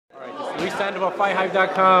We signed about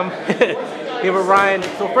FightHype.com. Here with Ryan.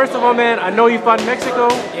 So first of all, man, I know you fought in Mexico.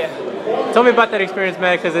 Yeah. Tell me about that experience,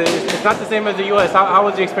 man, because it's not the same as the U.S. How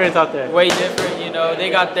was the experience out there? Way different, you know. They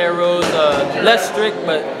got their rules less strict,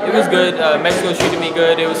 but it was good. Mexico treated me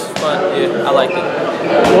good. It was fun. Yeah, I liked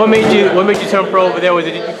it. What made you turn pro over there? Was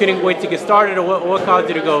it you couldn't wait to get started, or what caused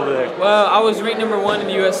you to go over there? Well, I was ranked #1 in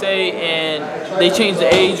the USA, and they changed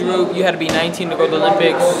the age group. You had to be 19 to go to the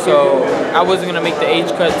Olympics, so I wasn't gonna make the age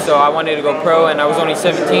cut. So I wanted to go pro, and I was only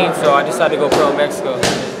 17, so I decided to go pro in Mexico.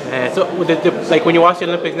 And so, like when you watch the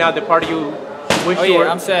Olympics now, the part of you wish you were...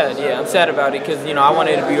 I'm sad. Yeah, I'm sad about it because, you know, I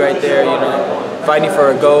wanted to be right there, you know, fighting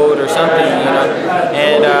for a gold or something, you know.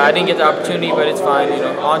 And I didn't get the opportunity, but it's fine, you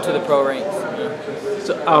know, on to the pro ranks. Yeah.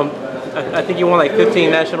 So, I think you won like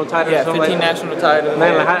 15 national titles. Yeah, or something 15 like national titles.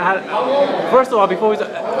 Man, yeah. like, first of all, before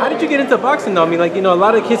how did you get into boxing though? I mean, like, you know, a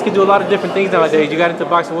lot of kids can do a lot of different things nowadays. You got into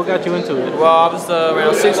boxing. What got you into it? Well, I was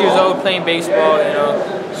around 6 years old playing baseball, you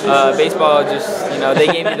know. Baseball just, you know, they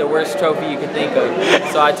gave me the worst trophy you could think of.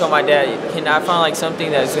 So I told my dad, can I find like something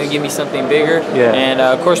that's going to give me something bigger? Yeah. And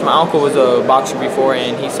of course my uncle was a boxer before,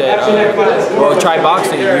 and he said, well, try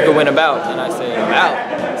boxing, you could win a bout. And I said, a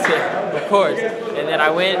bout? Of course. And then I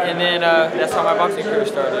went, and then that's how my boxing career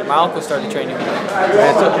started. My uncle started training me.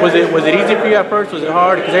 Man, so was it easy for you at first? Was it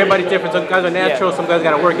hard? Because everybody's different. Some guys are natural, yeah. Some guys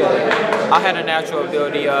got to work at it. I had a natural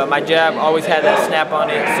ability. My jab always had that snap on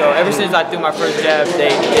it. So ever since I threw my first jab,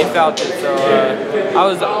 they felt it. So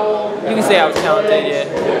you can say I was talented,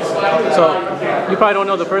 yeah. So you probably don't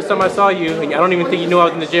know, the first time I saw you, and I don't even think you knew I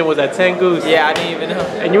was in the gym, was at 10 Goose. Yeah, I didn't even know.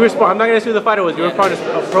 And you were, I'm not going to ask who the fighter was, you were part of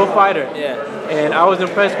a pro fighter. Yeah. And I was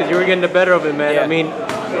impressed because you were getting the better of it, man. Yeah. I mean,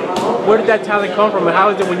 where did that talent come from, and how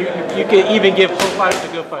is it when you can even give pro fighters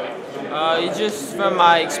a good fight? It's just from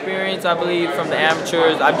my experience, I believe, from the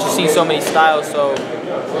amateurs. I've just seen so many styles, so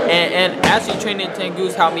and actually training in 10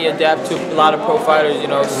 Goose helped me adapt to a lot of pro fighters, you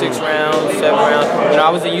know, 6 rounds, 7 rounds. You know, I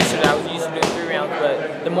wasn't used to that. I was used to doing 3 rounds,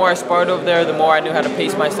 but the more I sparred over there, the more I knew how to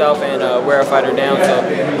pace myself and wear a fighter down. So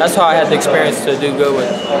that's how I had the experience to do good with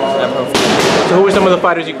that pro fighter. So who were some of the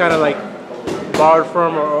fighters you kind of like borrowed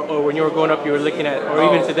from, or when you were growing up you were looking at, or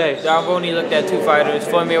even today? I've only looked at 2 fighters,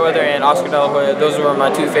 Floyd Mayweather and Oscar De La Hoya. Those were my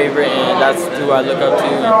 2 favorite, and that's who I look up to.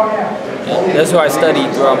 And that's who I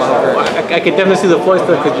studied throughout my whole career. I could definitely see the Floyd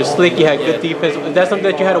stuff because you're slick, you had good defense. Is that something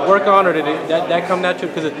that you had to work on, or did that come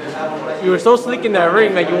natural? Because you were so slick in that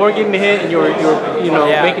ring, like you weren't getting the hit, and you were you know,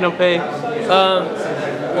 making them pay.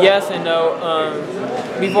 Yes and no.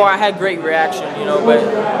 Before I had great reaction, you know, but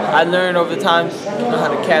I learned over the time, you know, how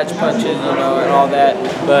to catch punches, you know, and all that.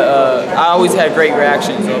 But I always had great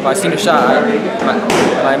reaction. So if I seen a shot,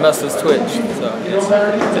 my muscles twitch. So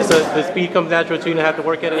yes. So the speed comes natural too. You didn't have to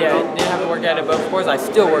work at it. Yeah, I didn't have to work at it, but of course I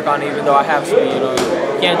still work on it, even though I have speed. You know,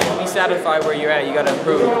 you can't just be satisfied where you're at. You got to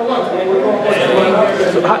improve.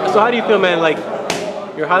 So how do you feel, man? Like,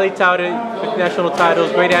 you're highly touted, with national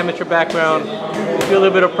titles, great amateur background. You feel a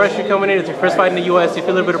little bit of pressure coming in? It's your first fight in the U.S. You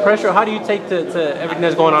feel a little bit of pressure? How do you take to everything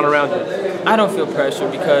that's going on around you? I don't feel pressure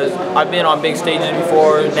because I've been on big stages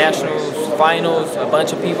before, nationals, finals, a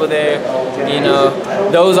bunch of people there. You know,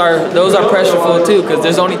 those are pressureful too because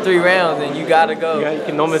there's only 3 rounds and you gotta go. Yeah, you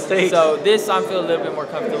can no mistakes. So this I feel a little bit more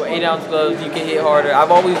comfortable. 8-ounce gloves, you can hit harder.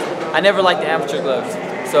 I never liked the amateur gloves.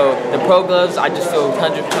 So the pro gloves, I just feel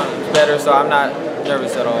 100 times better. So I'm not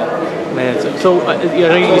nervous at all. Man, so you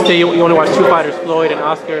know, you say you only watched 2 fighters, Floyd and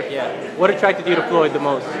Oscar. Yeah. What attracted you to Floyd the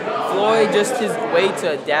most? Floyd, just his way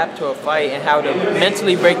to adapt to a fight and how to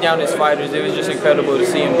mentally break down his fighters. It was just incredible to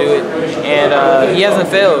see him do it. And he hasn't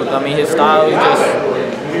failed. I mean, his style is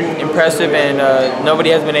just impressive, and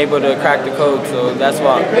nobody has been able to crack the code. So that's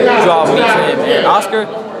what draws me to him. And Oscar,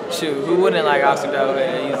 shoot, who wouldn't like Oscar De La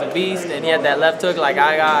Hoya? He's a beast, and he had that left hook like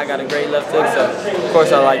I got a great left hook, so of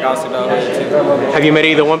course I like Oscar De La Hoya too. Have you met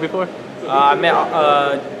either one before? I met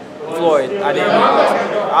Floyd. I didn't meet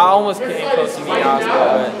Oscar. I almost came close to meeting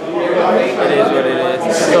Oscar, but it is what it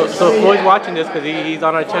is. So Floyd's watching this because he's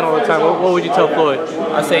on our channel all the time. What would you tell Floyd?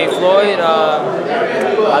 I say, Floyd,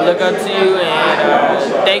 I look up to you,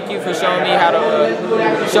 and thank you for showing me how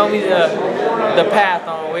to show me the path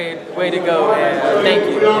on way to go, and thank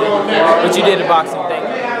you. What you did in boxing, thank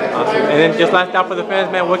you. Awesome. And then just last out for the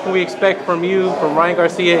fans, man, what can we expect from you, from Ryan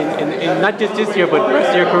Garcia, and not just this year, but the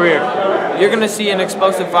rest of your career? You're going to see an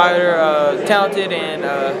explosive fighter, talented, and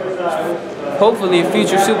hopefully a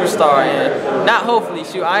future superstar. And not hopefully,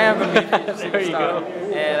 shoot, I am going to be a future superstar. There you go.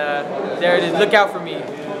 And there it is. Look out for me,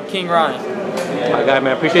 King Ryan. My guy,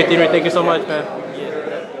 man. Appreciate the interview. Thank you so much, man.